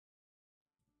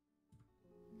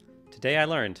Today I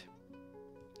learned.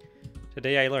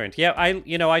 Today I learned. Yeah,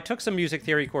 I took some music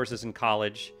theory courses in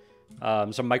college,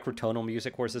 some microtonal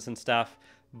music courses and stuff,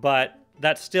 but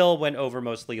that still went over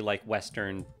mostly like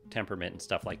Western temperament and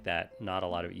stuff like that. Not a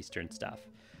lot of Eastern stuff,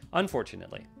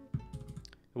 unfortunately. It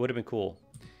would have been cool.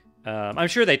 I'm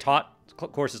sure they taught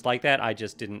courses like that. I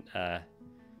just didn't.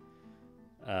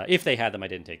 If they had them, I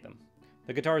didn't take them.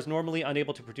 The guitar is normally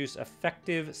unable to produce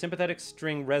effective sympathetic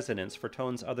string resonance for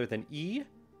tones other than E.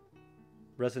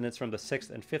 Resonance from the 6th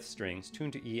and 5th strings,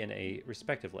 tuned to E and A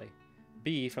respectively.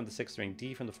 B from the 6th string,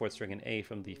 D from the 4th string, and A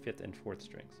from the 5th and 4th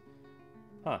strings.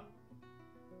 Huh.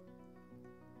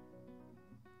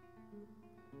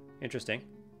 Interesting.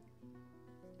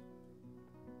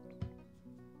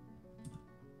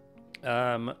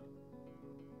 How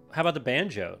about the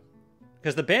banjo?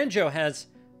 Because the banjo has...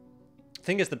 The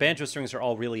thing is, the banjo strings are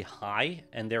all really high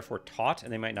and therefore taut,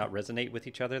 and they might not resonate with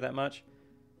each other that much.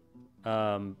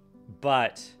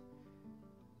 But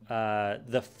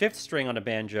the 5th string on a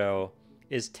banjo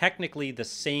is technically the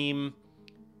same,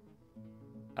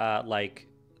 like,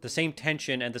 the same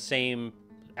tension and the same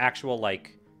actual,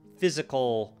 like,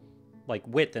 physical, like,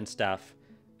 width and stuff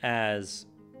as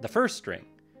the 1st string.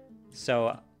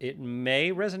 So it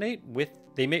may resonate with,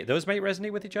 those might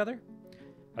resonate with each other.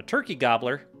 A turkey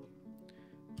gobbler.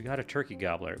 We got a turkey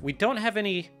gobbler. We don't have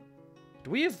any, do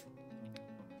we have,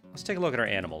 let's take a look at our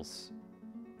animals.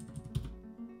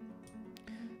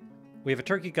 We have a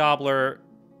turkey gobbler.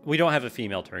 We don't have a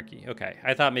female turkey. Okay,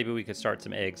 I thought maybe we could start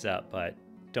some eggs up, but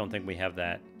don't think we have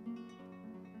that.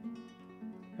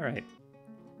 All right.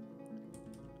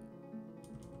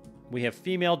 We have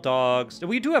female dogs.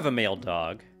 We do have a male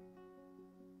dog.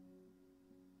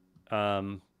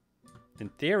 In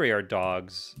theory, our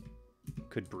dogs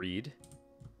could breed.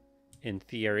 In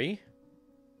theory.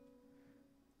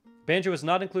 Banjo is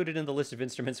not included in the list of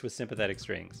instruments with sympathetic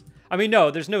strings. I mean,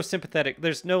 no, there's no sympathetic,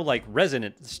 there's no, like,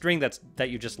 resonant string that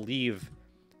you just leave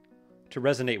to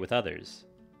resonate with others.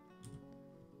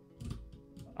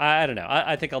 I don't know.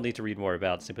 I think I'll need to read more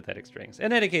about sympathetic strings.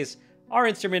 In any case, our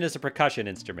instrument is a percussion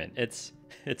instrument. It's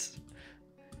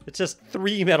just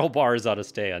 3 metal bars on a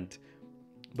stand.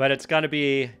 But it's going to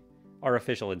be our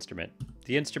official instrument.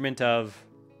 The instrument of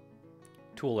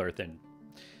Tool Earthen.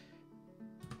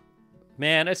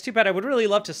 Man, it's too bad. I would really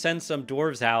love to send some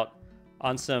dwarves out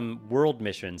on some world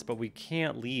missions, but we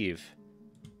can't leave.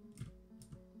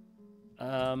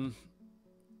 I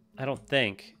don't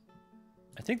think.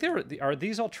 I think are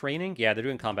these all training? Yeah, they're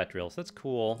doing combat drills. That's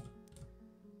cool.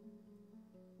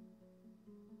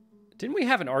 Didn't we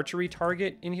have an archery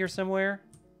target in here somewhere?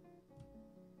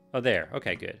 Oh, there.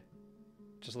 Okay, good.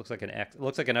 Just looks like an X. It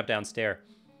looks like an up-down stare.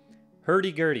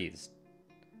 Hurdy Gurdies.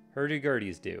 Hurdy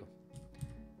Gurdies do.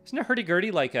 Isn't a Hurdy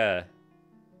Gurdy like a...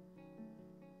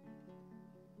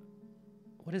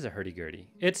 What is a Hurdy Gurdy?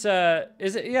 It's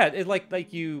is it? Yeah, it's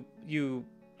like you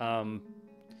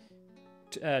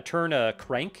turn a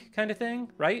crank kind of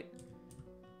thing, right?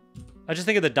 I just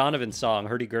think of the Donovan song,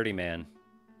 Hurdy Gurdy Man.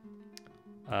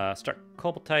 Start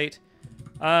Cobaltite.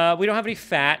 We don't have any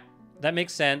fat. That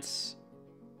makes sense.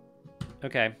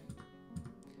 Okay.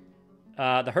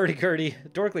 The Hurdy Gurdy,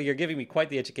 Dorkly, you're giving me quite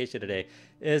the education today,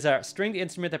 is a stringed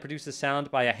instrument that produces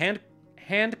sound by a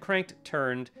hand-cranked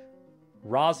turned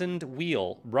rosined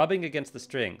wheel rubbing against the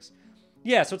strings.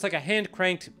 Yeah, so it's like a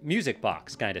hand-cranked music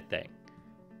box kind of thing.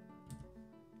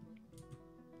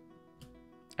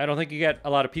 I don't think you get a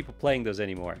lot of people playing those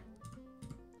anymore.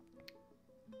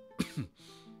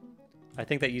 I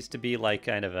think that used to be like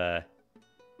kind of a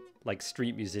like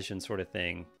street musician sort of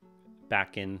thing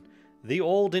back in the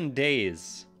olden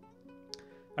days.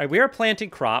 All right, we are planting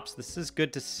crops. This is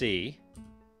good to see.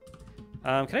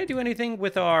 Can I do anything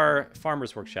with our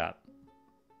farmer's workshop?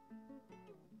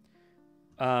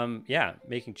 Yeah,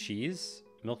 making cheese,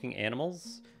 milking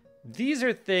animals. These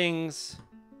are things...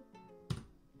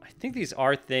 I think these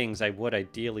are things I would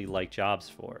ideally like jobs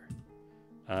for.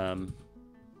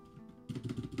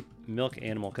 Milk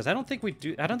animal, because I don't think we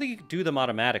do... I don't think you can do them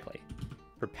automatically.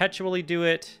 Perpetually do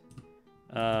it.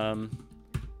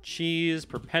 Cheese,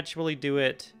 perpetually do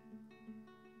it.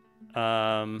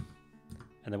 And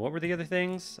then what were the other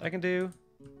things I can do?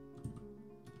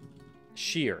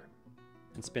 Shear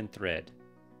and spin thread.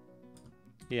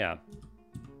 Yeah.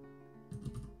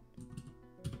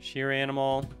 Shear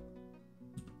animal.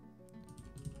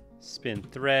 Spin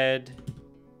thread.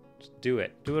 Just do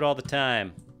it. Do it all the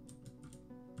time.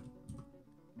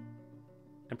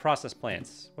 And process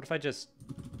plants. What if I just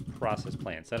process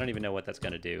plants? I don't even know what that's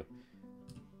going to do.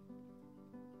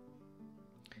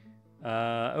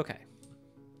 Okay.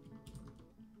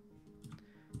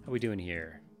 How we doing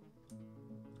here?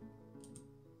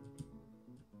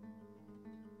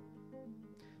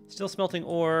 Still smelting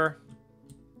ore.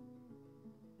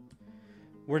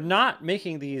 We're not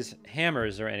making these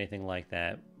hammers or anything like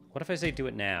that. What if I say do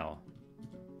it now?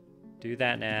 Do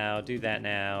that now, do that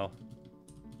now.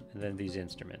 And then these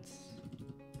instruments.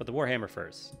 But the warhammer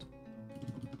first.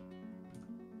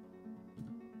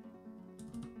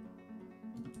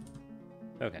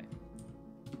 Okay.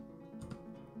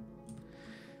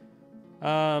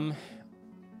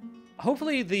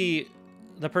 Hopefully the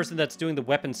person that's doing the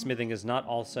weaponsmithing is not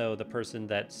also the person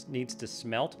that needs to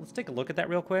smelt. Let's take a look at that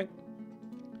real quick.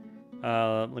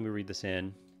 Let me read this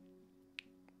in.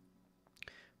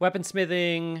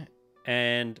 Weaponsmithing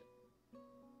and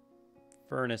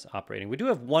furnace operating. We do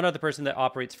have one other person that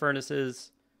operates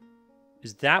furnaces.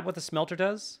 Is that what the smelter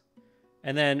does?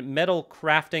 And then metal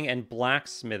crafting and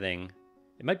blacksmithing.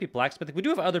 It might be blacksmithing. We do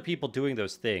have other people doing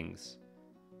those things.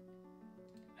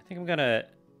 I think I'm gonna,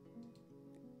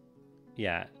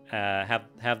 yeah,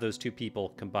 have those two people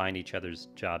combine each other's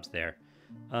jobs there.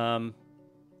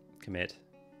 Commit.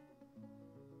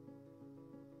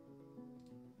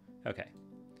 Okay.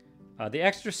 The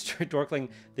extra Dorkling,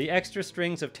 the extra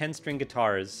strings of 10-string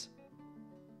guitars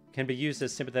can be used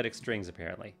as sympathetic strings,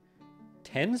 apparently.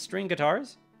 10-string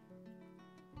guitars?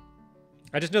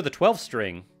 I just know the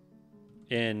 12-string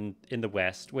in the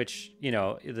West, which, you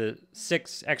know, the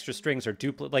 6 extra strings are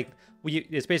duplicate. Like,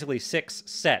 it's basically 6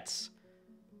 sets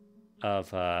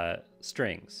of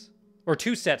strings. Or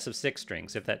 2 sets of 6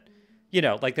 strings, if that, you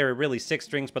know, like there are really 6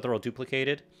 strings, but they're all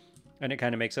duplicated. And it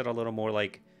kind of makes it a little more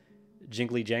like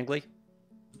jingly jangly,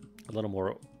 a little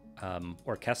more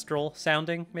orchestral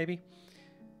sounding, maybe.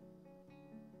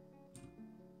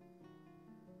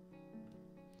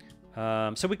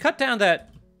 So we cut down that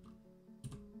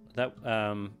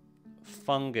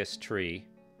fungus tree.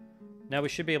 Now we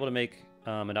should be able to make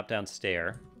an up-down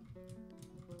stair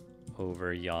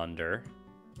over yonder.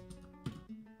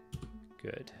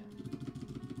 Good.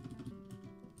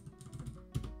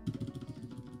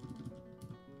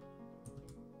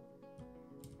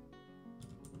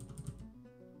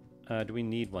 Do we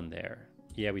need one there?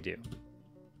 Yeah, we do.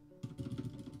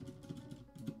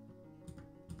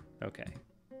 Okay.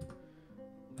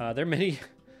 There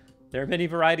are many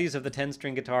varieties of the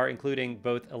 10-string guitar, including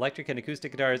both electric and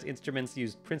acoustic guitars, instruments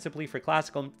used principally for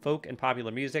classical, folk, and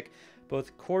popular music,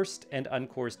 both coursed and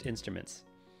uncoursed instruments.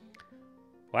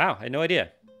 Wow, I had no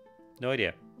idea. No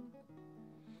idea.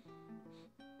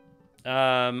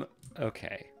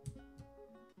 Okay.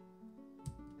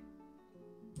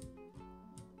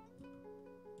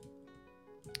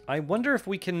 I wonder if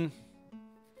we can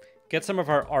get some of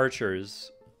our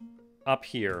archers up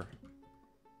here.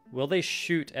 Will they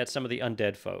shoot at some of the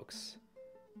undead folks?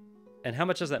 And how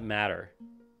much does that matter?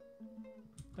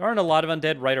 There aren't a lot of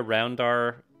undead right around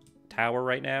our tower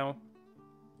right now.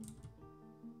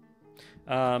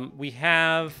 We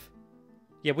have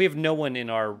no one in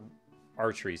our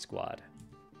archery squad.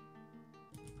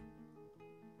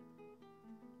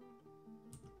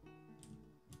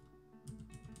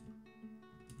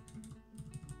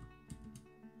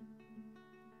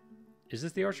 Is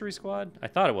this the archery squad? I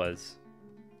thought it was.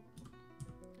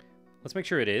 Let's make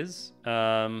sure it is.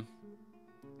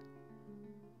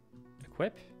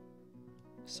 Equip.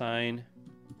 Assign.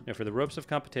 No, for the ropes of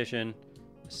competition.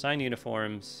 Assign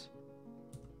uniforms.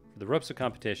 For the ropes of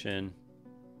competition.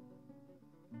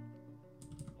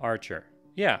 Archer.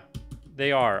 Yeah.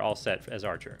 They are all set as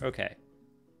archer. Okay.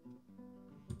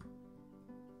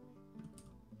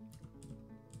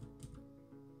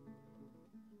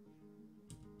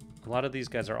 A lot of these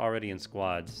guys are already in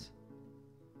squads.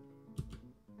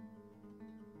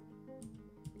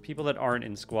 People that aren't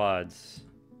in squads.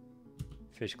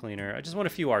 Fish cleaner. I just want a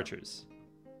few archers.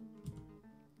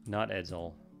 Not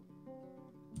Edsel.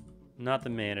 Not the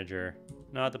manager.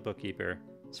 Not the bookkeeper.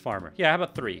 It's farmer. Yeah, how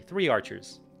about 3? 3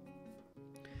 archers.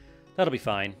 That'll be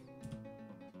fine.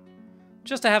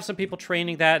 Just to have some people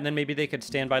training that, and then maybe they could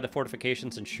stand by the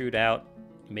fortifications and shoot out.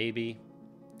 Maybe.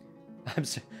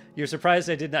 You're surprised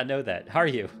I did not know that. How are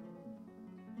you?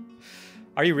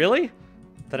 Are you really?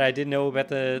 That I didn't know about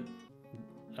the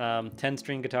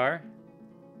 10-string guitar?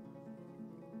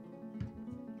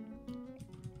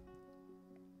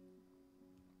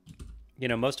 You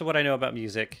know, most of what I know about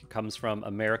music comes from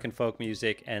American folk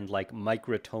music and like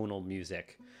microtonal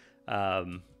music.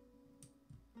 And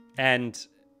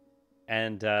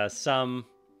some,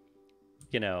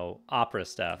 you know, opera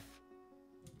stuff.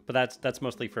 But that's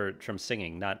mostly from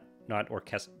singing, not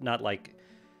like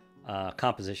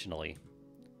compositionally.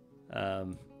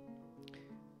 Oh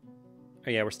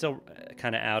yeah, we're still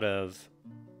kind of out of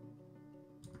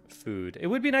food. It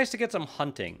would be nice to get some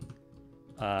hunting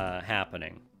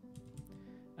happening.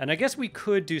 And I guess we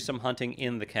could do some hunting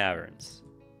in the caverns.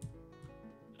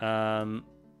 That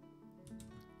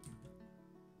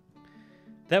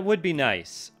would be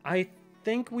nice. I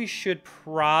think we should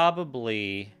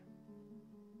probably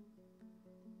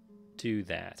do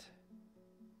that.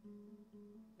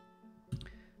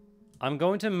 I'm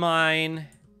going to mine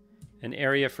an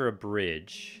area for a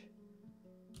bridge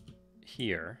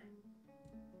here.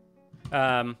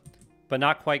 But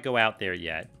not quite go out there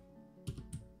yet.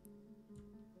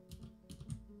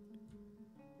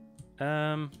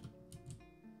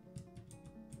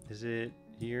 Is it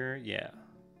here? Yeah.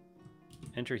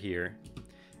 Enter here.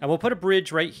 And we'll put a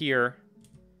bridge right here.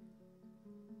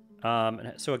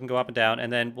 So it can go up and down.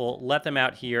 And then we'll let them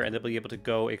out here and they'll be able to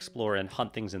go explore and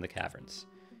hunt things in the caverns.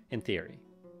 In theory.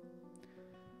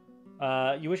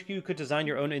 You wish you could design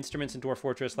your own instruments in Dwarf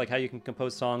Fortress, like how you can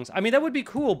compose songs. I mean, that would be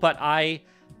cool, but I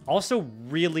also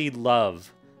really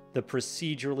love the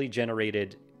procedurally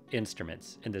generated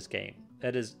instruments in this game.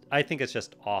 That is, I think it's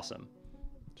just awesome.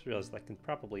 Just realized I can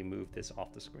probably move this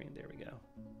off the screen. There we go.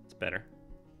 It's better.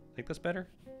 Think that's better?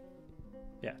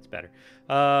 Yeah, it's better.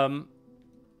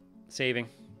 Saving.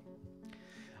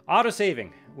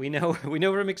 Auto-saving. We know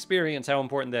from experience how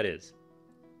important that is.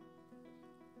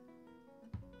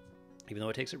 Even though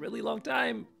it takes a really long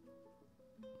time.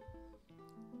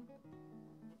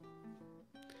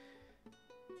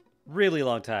 Really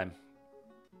long time.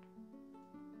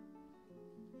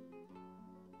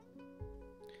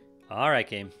 All right,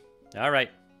 game. All right.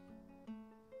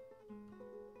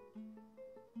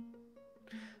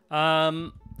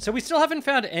 So we still haven't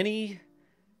found any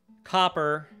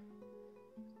copper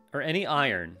or any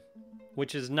iron,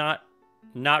 which is not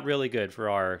really good for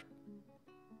our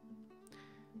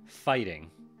fighting.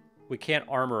 We can't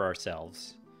armor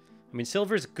ourselves. I mean,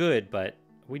 silver's good, but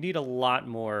we need a lot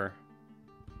more.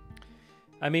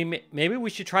 I mean, maybe we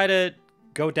should try to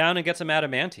go down and get some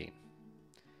adamantine.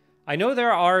 I know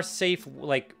there are safe,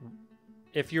 like,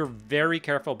 if you're very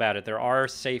careful about it, there are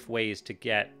safe ways to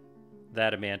get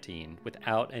that adamantine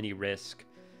without any risk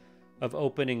of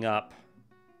opening up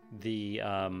the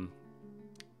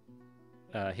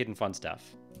hidden fun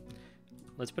stuff.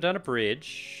 Let's put down a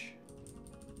bridge.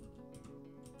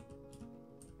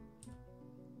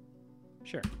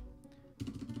 Sure.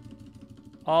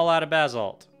 All out of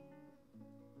basalt.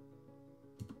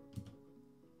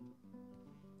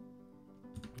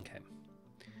 Okay.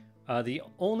 The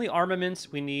only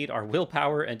armaments we need are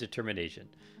willpower and determination.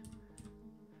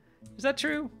 Is that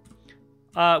true?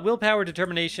 Willpower,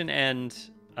 determination, and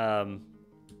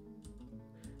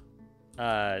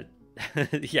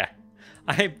yeah.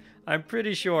 I'm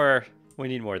pretty sure we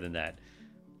need more than that.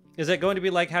 Is that going to be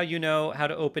like how you know how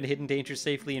to open hidden dangers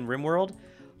safely in RimWorld?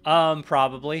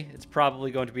 Probably. It's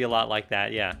probably going to be a lot like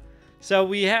that, yeah. So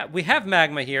we have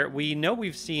magma here. We know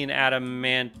we've seen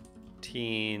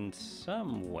adamantine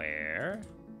somewhere.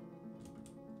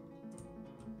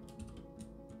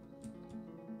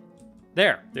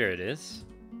 There it is.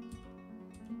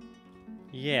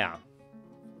 Yeah.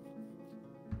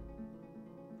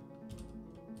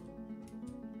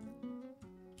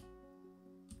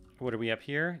 What are we up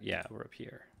here? Yeah, we're up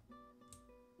here.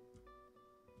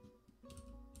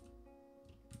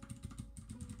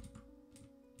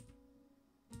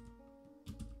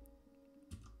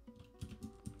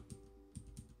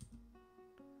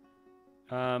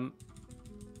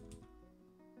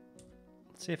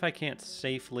 Let's see if I can't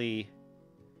safely...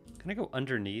 Can I go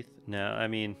underneath? No, I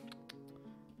mean...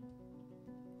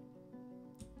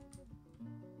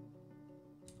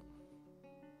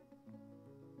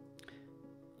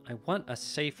 I want a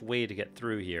safe way to get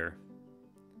through here.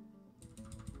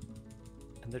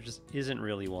 And there just isn't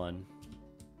really one.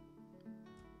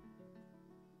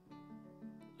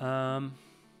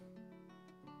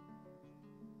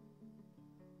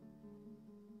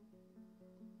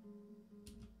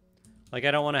 Like,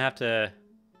 I don't want to have to...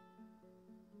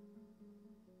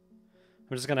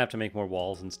 I'm just gonna have to make more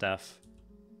walls and stuff.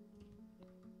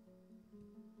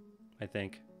 I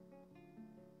think.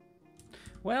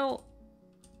 Well...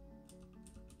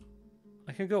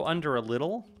 I could go under a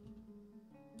little.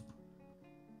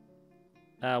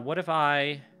 What if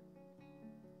I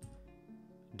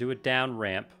do a down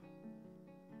ramp?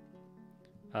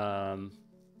 Or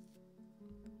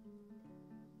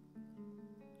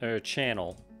a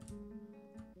channel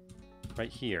right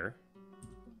here.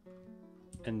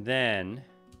 And then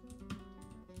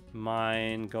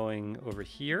mine going over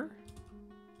here.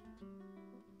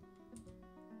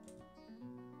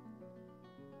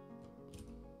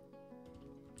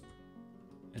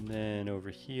 And then over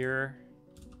here.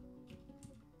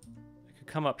 I could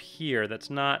come up here.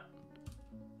 That's not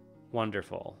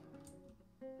wonderful.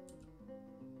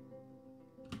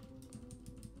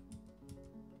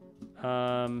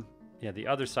 Yeah, the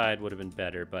other side would have been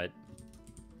better, but...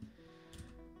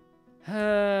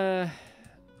 yeah,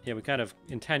 we kind of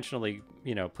intentionally,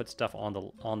 you know, put stuff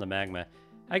on the magma.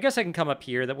 I guess I can come up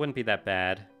here. That wouldn't be that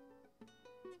bad.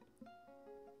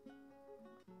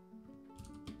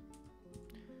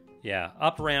 Yeah,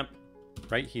 up ramp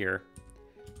right here.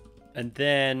 And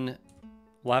then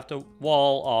we'll have to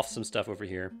wall off some stuff over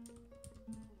here.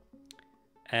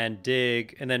 And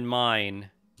dig, and then mine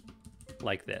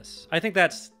like this. I think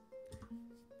that's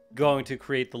going to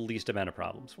create the least amount of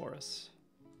problems for us.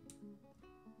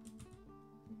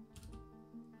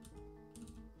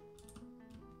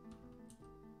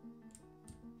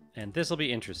 And this will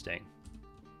be interesting.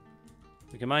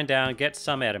 We can mine down, get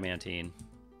some adamantine.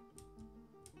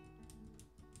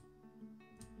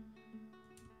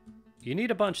 You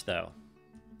need a bunch, though.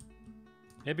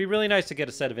 It'd be really nice to get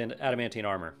a set of adamantine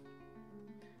armor.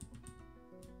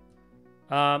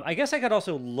 I guess I could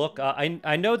also look up...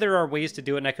 I know there are ways to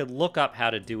do it, and I could look up how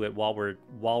to do it while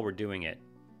we're doing it.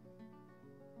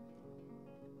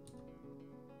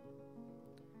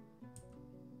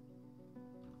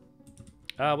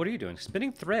 What are you doing?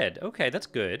 Spinning thread. Okay, that's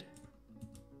good.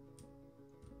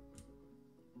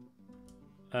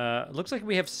 Looks like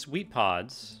we have sweet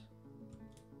pods.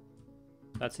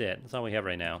 That's it. That's all we have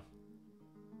right now.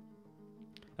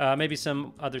 Maybe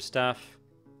some other stuff.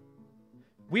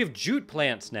 We have jute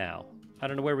plants now. I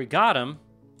don't know where we got them,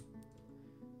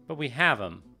 but we have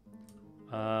them.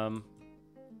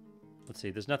 Let's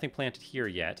see. There's nothing planted here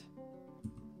yet.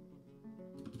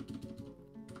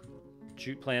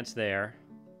 Jute plants there.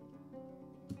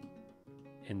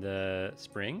 In the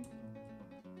spring?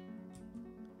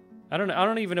 I don't know. I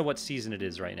don't even know what season it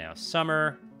is right now.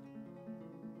 Summer.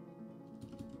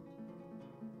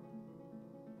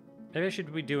 Maybe I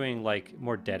should be doing, like,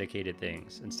 more dedicated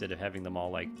things instead of having them all,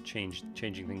 like,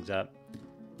 changing things up.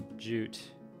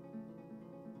 Jute.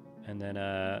 And then,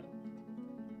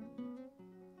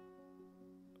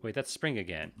 wait, that's spring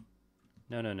again.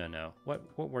 No, no, no, no. What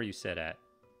were you set at?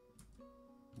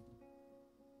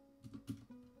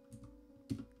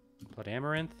 Blood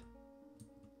amaranth.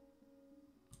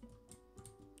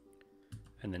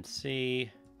 And then C.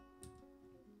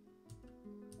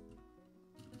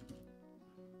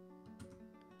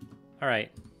 All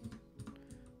right.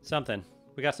 Something.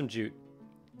 We got some jute.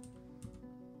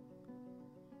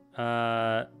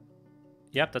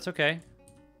 Yep, that's okay.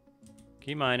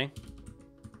 Keep mining.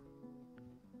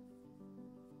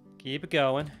 Keep it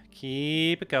going.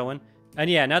 Keep it going. And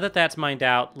yeah, now that that's mined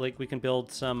out, like, we can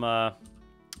build some, man,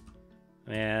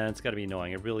 it's gotta be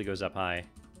annoying. It really goes up high.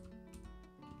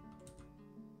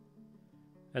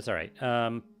 That's all right.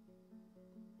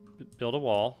 Build a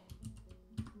wall.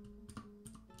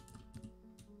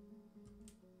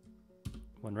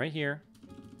 One right here.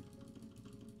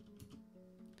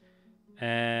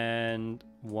 And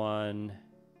one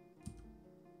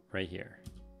right here.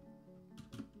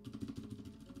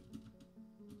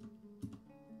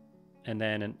 And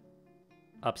then an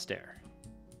upstairs.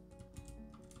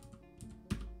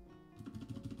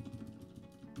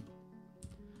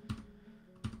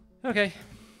 Okay.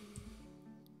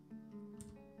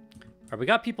 All right, we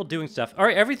got people doing stuff. All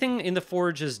right, everything in the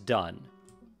forge is done.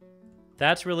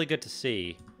 That's really good to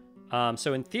see.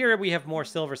 So in theory, we have more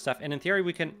silver stuff, and in theory,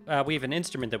 we can we have an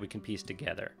instrument that we can piece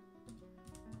together.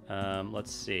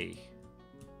 Let's see.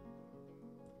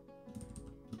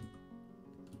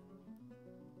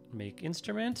 Make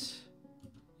instrument.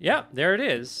 Yeah, there it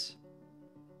is.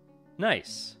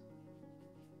 Nice.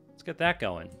 Let's get that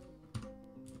going.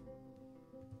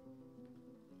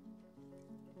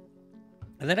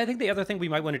 And then I think the other thing we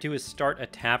might want to do is start a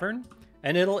tavern,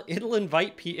 and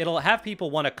it'll have people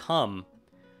want to come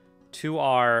to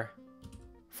our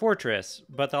fortress,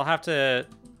 but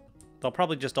they'll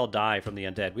probably just all die from the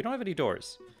undead. We don't have any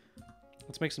doors.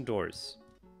 Let's make some doors.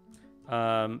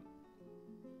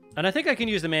 And I think I can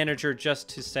use the manager just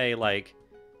to say, like,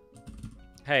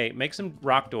 hey, make some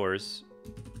rock doors.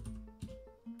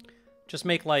 Just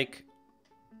make, like,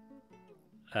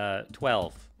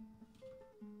 12.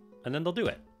 And then they'll do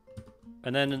it.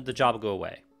 And then the job will go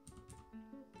away.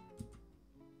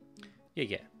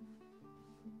 Yeah,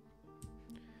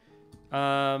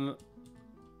 yeah.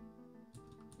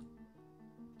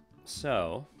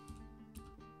 So...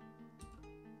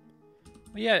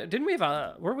 yeah, didn't we have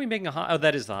a... were we making a... oh,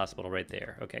 that is the hospital right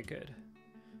there. Okay, good.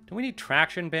 Do we need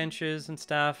traction benches and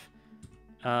stuff?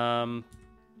 And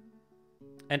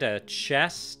a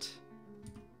chest.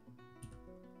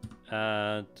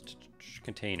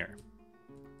 Container.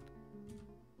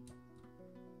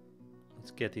 Let's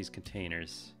get these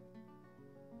containers.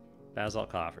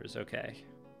 Basalt coffers, okay.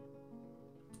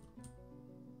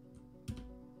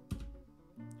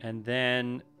 And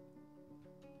then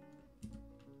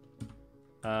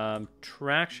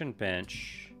traction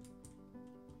bench.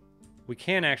 We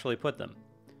can actually put them.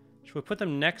 Should we put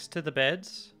them next to the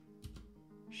beds?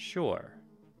 Sure.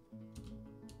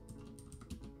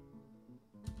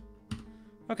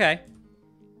 Okay.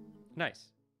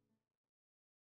 Nice.